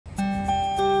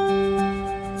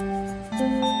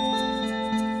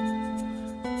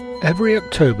Every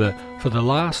October for the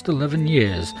last 11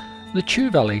 years, the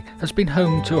Chew Valley has been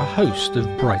home to a host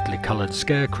of brightly coloured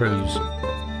scarecrows.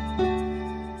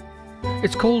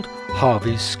 It's called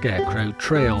Harvey's Scarecrow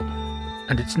Trail,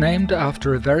 and it's named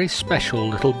after a very special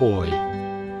little boy,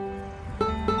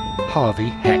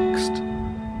 Harvey Hext.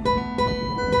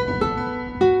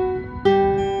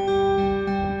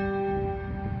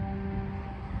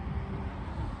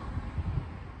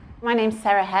 My name's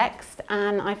Sarah Hext,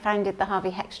 and I founded the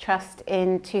Harvey Hext Trust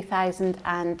in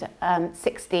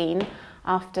 2016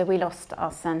 after we lost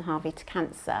our son Harvey to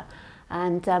cancer.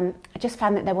 And I just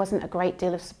found that there wasn't a great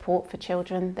deal of support for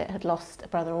children that had lost a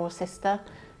brother or sister,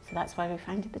 so that's why we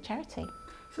founded the charity.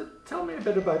 So tell me a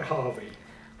bit about Harvey.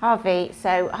 Harvey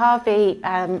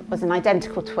was an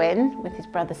identical twin with his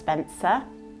brother Spencer.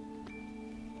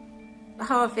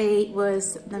 Harvey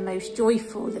was the most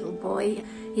joyful little boy.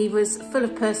 He was full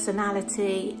of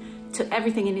personality, took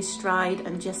everything in his stride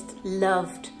and just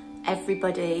loved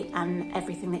everybody and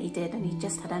everything that he did, and he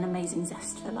just had an amazing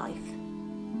zest for life.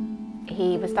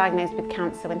 He was diagnosed with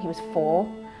cancer when he was 4,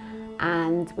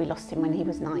 and we lost him when he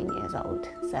was 9 years old.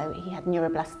 So he had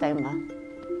neuroblastoma.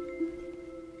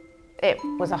 It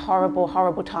was a horrible,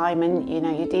 horrible time, and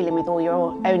you're dealing with all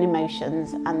your own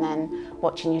emotions, and then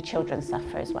watching your children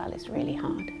suffer as well is really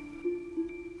hard.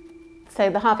 So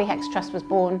the Harvey Hext Trust was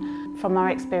born from our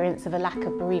experience of a lack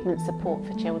of bereavement support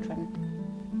for children.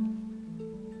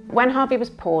 When Harvey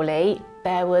was poorly,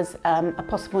 there was a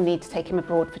possible need to take him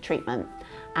abroad for treatment,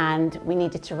 and we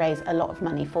needed to raise a lot of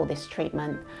money for this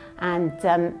treatment. And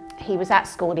he was at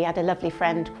school. He had a lovely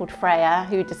friend called Freya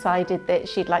who decided that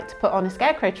she'd like to put on a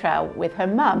scarecrow trail with her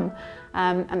mum,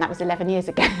 and that was 11 years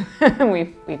ago.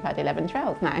 we've had 11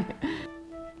 trails now.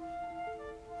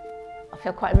 I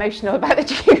feel quite emotional about the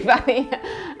Chew Valley.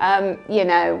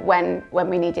 When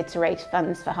we needed to raise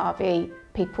funds for Harvey,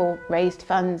 people raised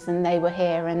funds and they were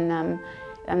here, and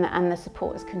the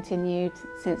support has continued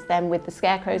since then with the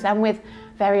scarecrows and with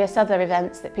various other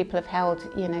events that people have held,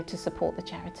 to support the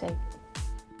charity.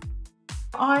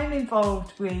 I'm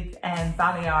involved with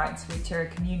Valley Arts, which are a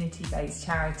community-based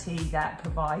charity that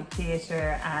provide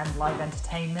theatre and live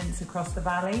entertainments across the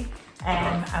valley.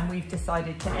 And we've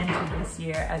decided to enter this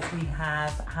year as we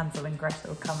have Hansel and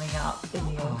Gretel coming up in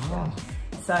the autumn.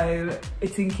 So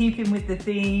it's in keeping with the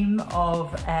theme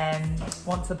of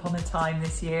Once Upon a Time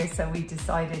this year, so we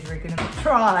decided we're going to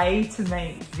try to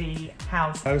make the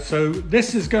house. So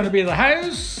this is going to be the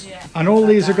house, yeah, and all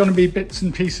these are going to be bits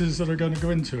and pieces that are going to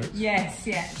go into it? Yes,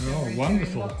 yes. So oh,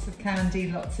 wonderful. Lots of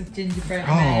candy, lots of gingerbread.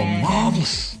 Oh,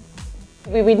 marvellous.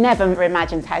 We never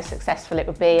imagined how successful it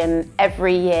would be, and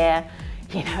every year,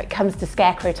 it comes to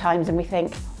scarecrow times and we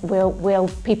think, will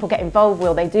people get involved?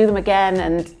 Will they do them again?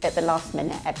 And at the last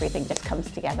minute, everything just comes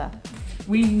together.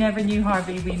 We never knew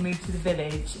Harvey. We moved to the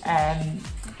village,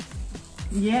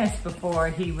 yes, before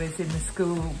he was in the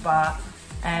school, but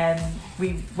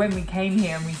when we came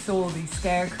here and we saw these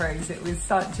scarecrows, it was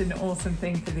such an awesome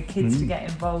thing for the kids to get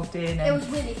involved in, and it was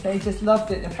really they just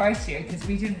loved it the first year because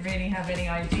we didn't really have any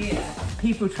idea.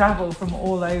 People travel from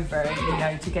all over,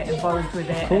 to get involved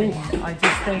with it, and I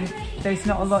just think there's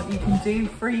not a lot you can do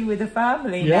free with a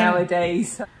family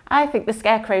nowadays. I think the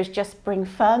scarecrows just bring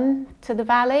fun to the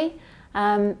valley.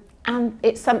 And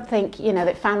it's something,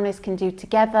 that families can do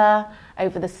together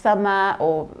over the summer,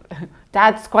 or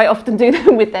dads quite often do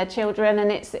them with their children,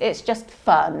 and it's just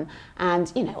fun.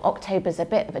 And, October's a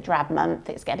bit of a drab month,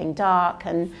 it's getting dark,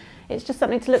 and it's just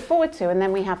something to look forward to. And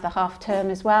then we have the half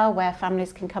term as well, where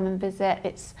families can come and visit.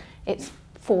 It's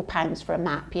 £4 for a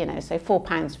map, so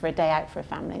 £4 for a day out for a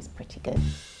family is pretty good.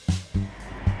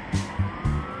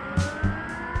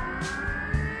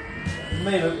 At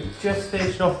the moment, we've just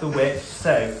finished off the witch,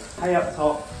 so hay up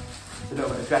top, a little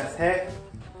bit of dress here.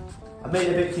 I made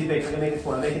it a bit too big, so I'm going to make this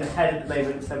one. I'm making a head at the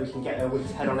moment so we can get a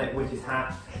witch's head on it, witch's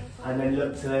hat, and then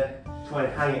look to try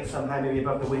and hang it somehow, maybe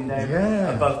above the window,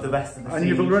 above the rest of the scene. And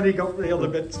you've already got the other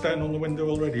bits down on the window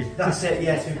already? That's it,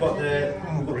 yes. We've got the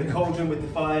cauldron with the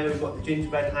fire, we've got the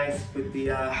gingerbread house with the,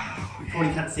 you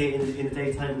probably can't see it in the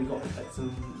daytime, we've got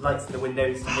some lights in the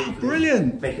windows to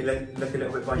brilliant! Make it look a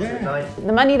little bit brighter at night.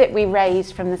 The money that we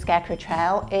raise from the Scarecrow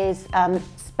Trail is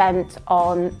spent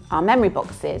on our memory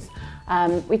boxes.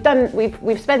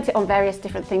 We've spent it on various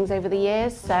different things over the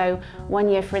years. So one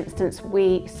year, for instance,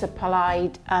 we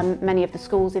supplied many of the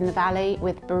schools in the valley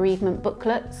with bereavement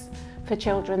booklets for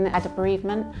children that had a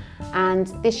bereavement. And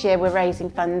this year we're raising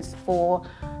funds for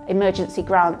emergency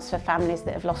grants for families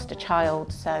that have lost a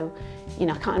child. So, I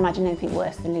can't imagine anything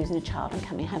worse than losing a child and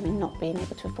coming home and not being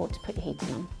able to afford to put your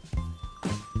heating on.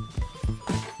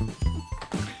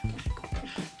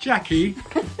 Jackie,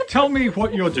 tell me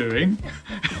what you're doing.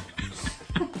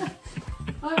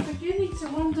 to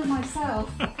wonder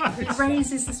myself. It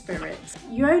raises the spirits.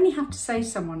 You only have to say to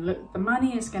someone, look, the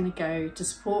money is going to go to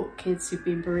support kids who've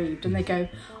been bereaved, and they go,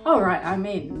 all right, I'm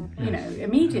in, you know,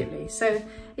 immediately. So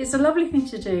it's a lovely thing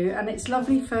to do, and it's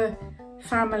lovely for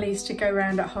families to go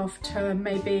around at half term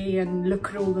maybe and look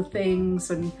at all the things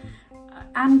and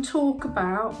talk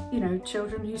about, you know,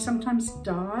 children who sometimes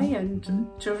die and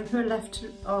children who are left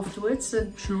afterwards,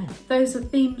 and those are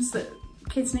themes that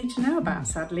kids need to know about.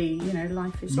 Sadly, you know,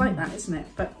 life is like that, isn't it?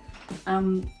 But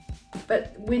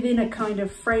within a kind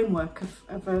of framework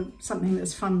of something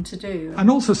that's fun to do. And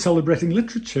also celebrating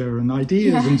literature and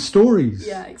ideas and stories.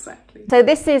 Yeah, exactly. So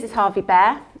this is Harvey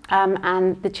Bear,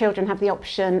 and the children have the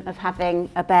option of having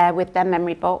a bear with their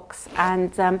memory box,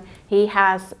 and he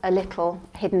has a little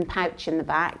hidden pouch in the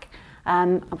back,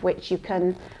 of which you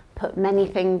can put many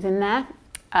things in there.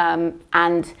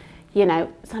 And, you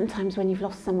know, sometimes when you've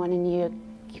lost someone and you're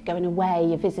going away,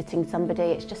 you're visiting somebody,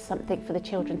 it's just something for the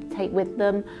children to take with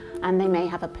them, and they may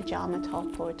have a pyjama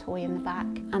top or a toy in the back,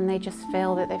 and they just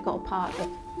feel that they've got a part of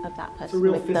that person. It's a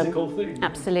real with physical them. thing.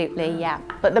 Absolutely, yeah.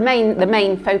 But the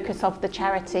main focus of the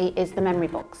charity is the memory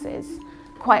boxes.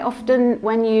 Quite often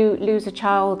when you lose a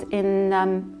child in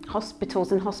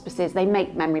hospitals and hospices, they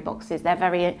make memory boxes.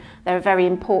 They're a very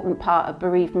important part of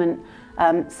bereavement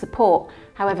support.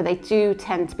 However, they do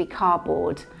tend to be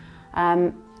cardboard,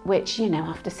 which, you know,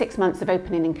 after 6 months of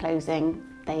opening and closing,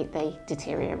 they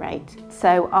deteriorate.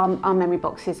 So our memory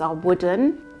boxes are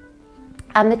wooden,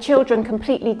 and the children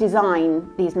completely design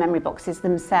these memory boxes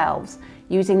themselves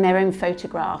using their own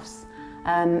photographs.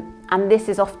 And this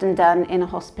is often done in a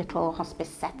hospital or hospice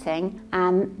setting,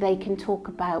 and they can talk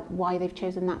about why they've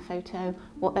chosen that photo,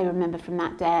 what they remember from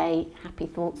that day, happy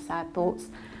thoughts, sad thoughts,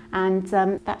 and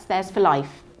that's theirs for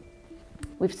life.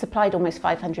 We've supplied almost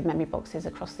 500 memory boxes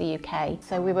across the UK.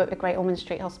 So we work with Great Ormond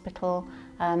Street Hospital,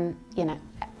 you know,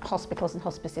 hospitals and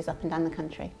hospices up and down the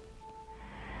country.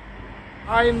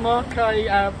 I'm Mark,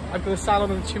 I've got a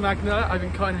salon on Chumagna, I've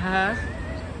been cutting hair,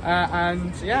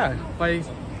 and yeah,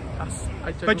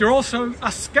 But you're also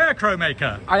a scarecrow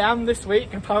maker. I am this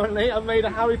week, apparently. I've made a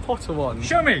Harry Potter one.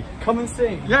 Show me. Come and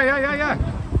see. Yeah.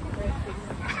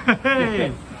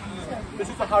 Hey. This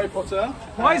is the Harry Potter.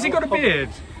 Why has he got a beard?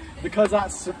 Because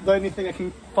that's the only thing I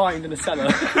can find in a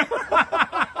cellar.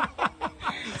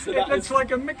 So it looks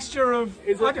like a mixture of...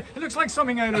 It looks like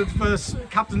something out of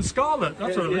Captain Scarlet.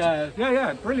 That's what it is.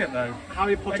 Yeah, brilliant though.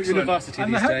 Harry Potter Excellent. University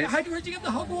and these days. Where'd you get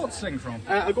the Hogwarts thing from?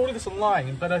 I ordered this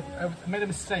online, but I made a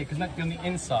mistake. It's meant to be on the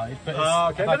inside, but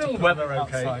okay, but it'll weather okay.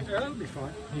 Outside. Yeah, that'll be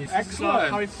fine. Yes,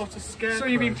 excellent. Harry Potter Scarecrow. So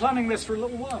you've been planning this for a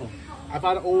little while? I've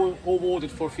had it all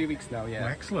ordered for a few weeks now, yeah. Oh,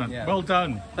 excellent. Yeah. Well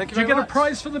done. Thank you very much. Do you get much. a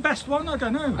prize for the best one? I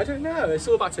don't know. I don't know. It's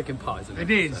all about taking part, isn't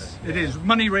it? It is. So, it is.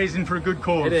 Money raising for a good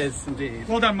cause. It is, indeed.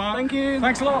 Well done, Mark. Thank you.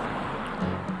 Thanks a lot.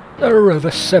 There are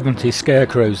over 70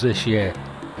 scarecrows this year,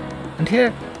 and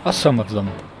here are some of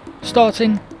them,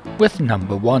 starting with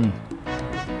number 1.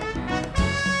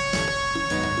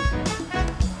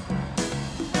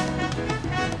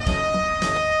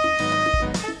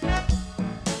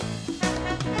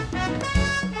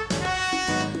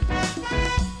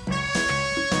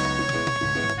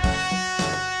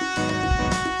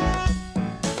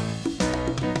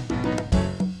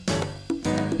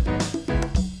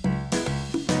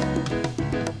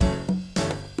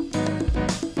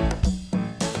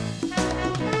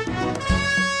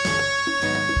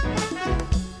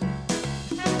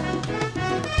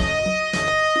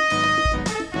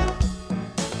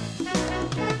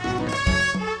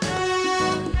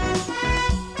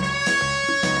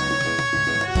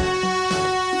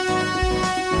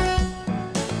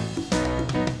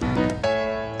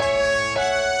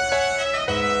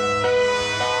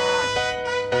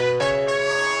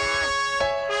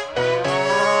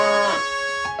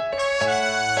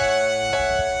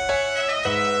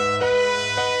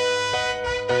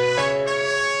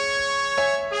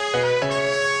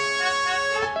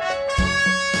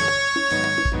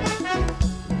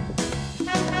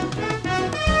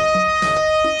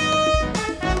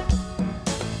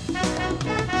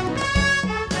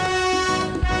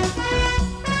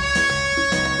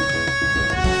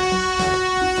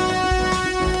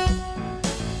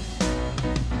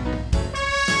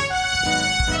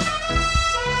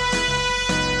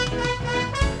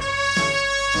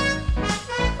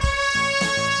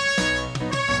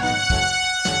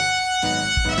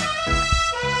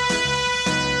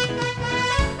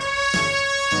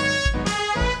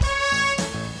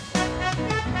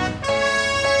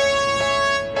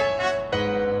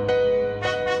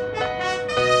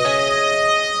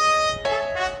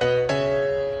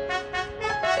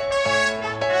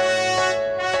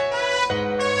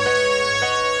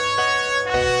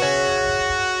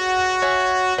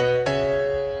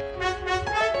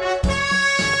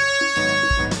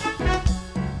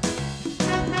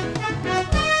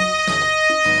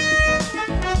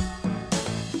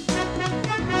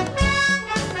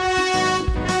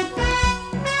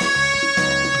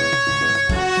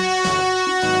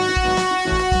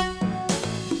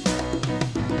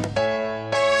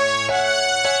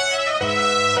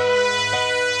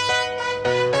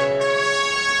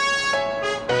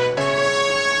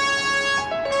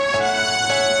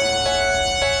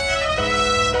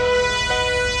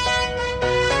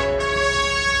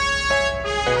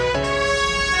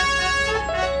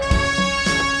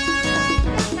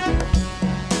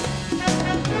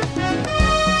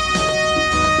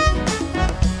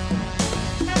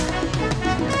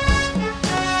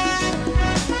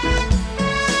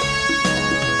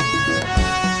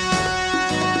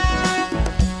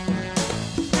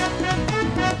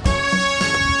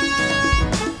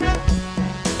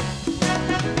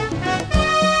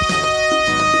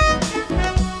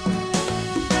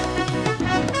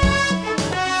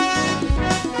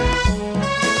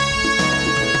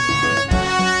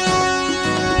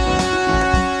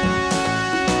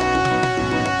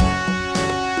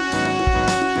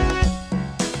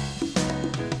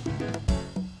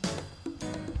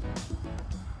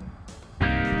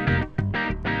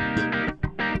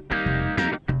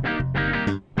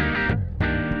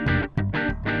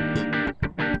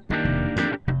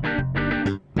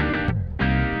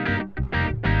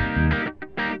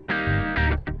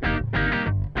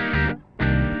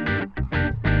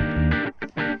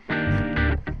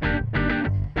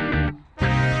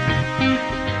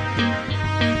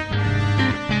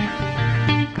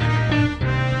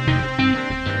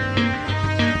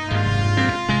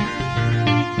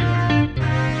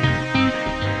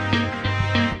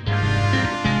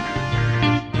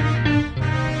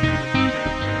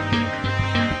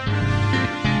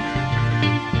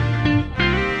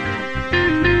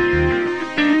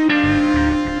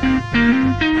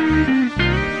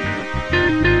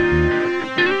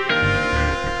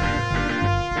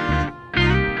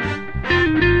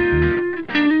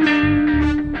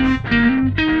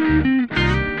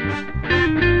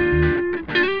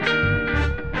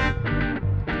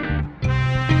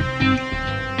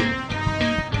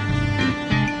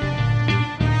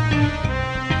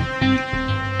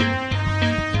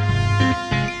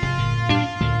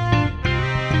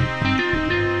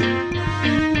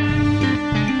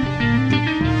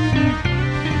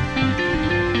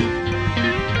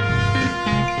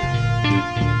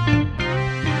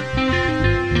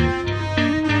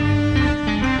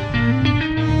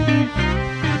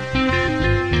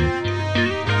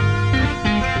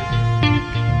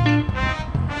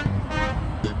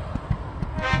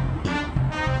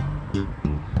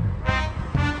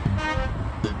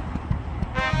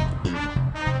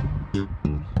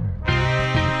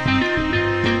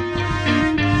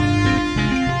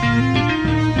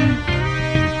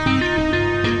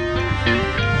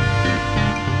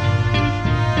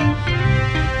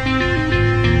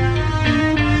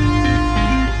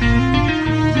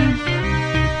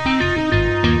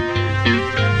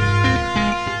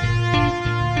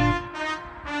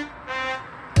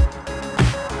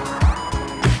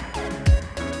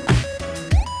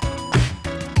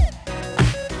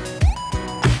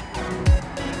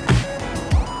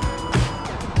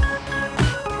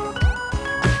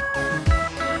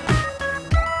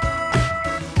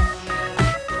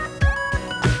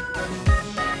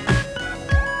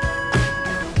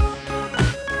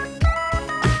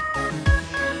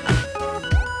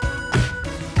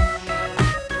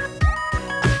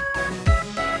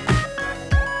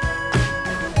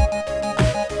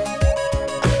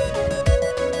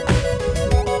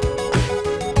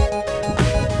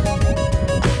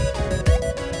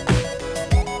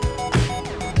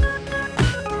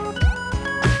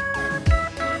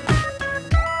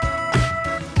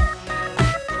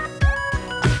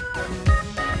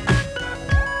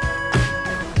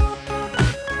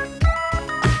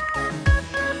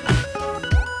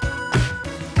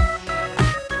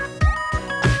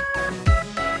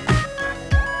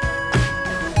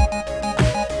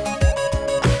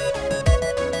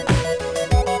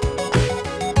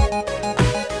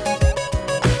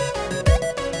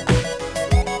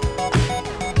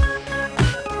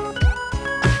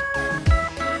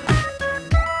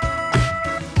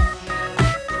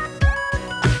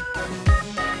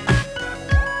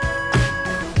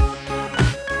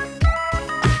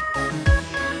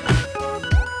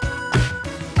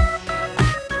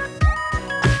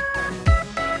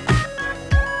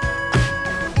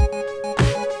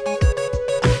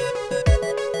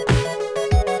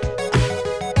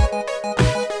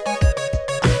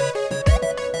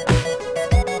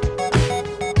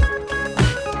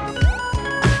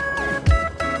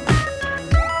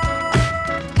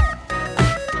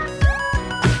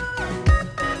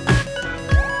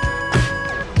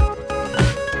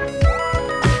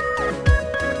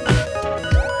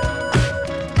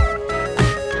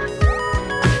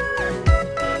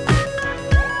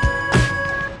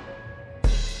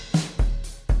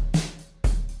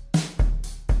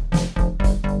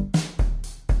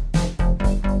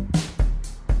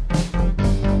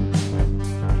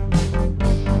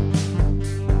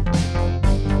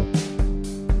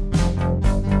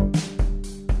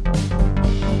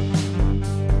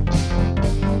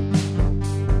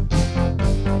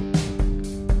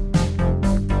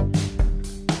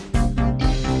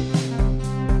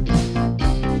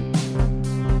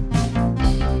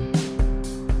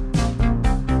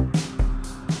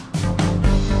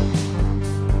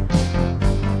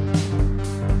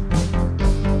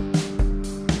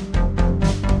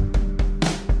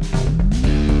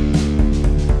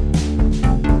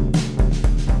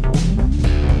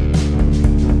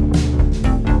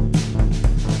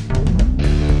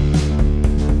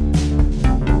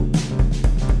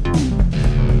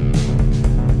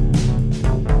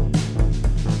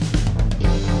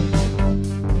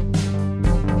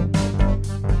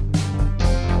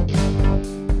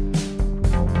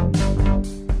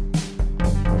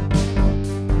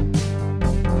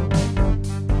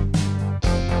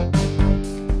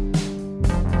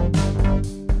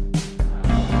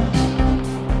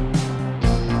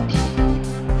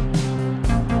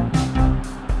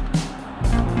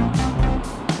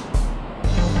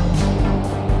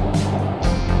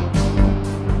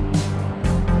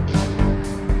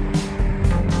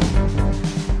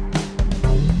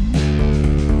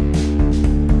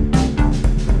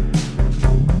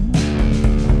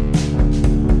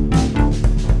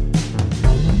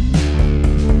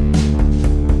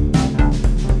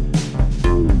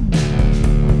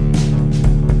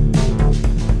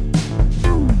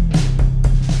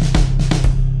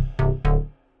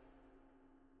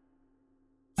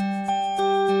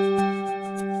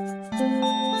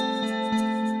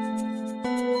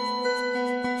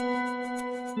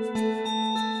 Bye.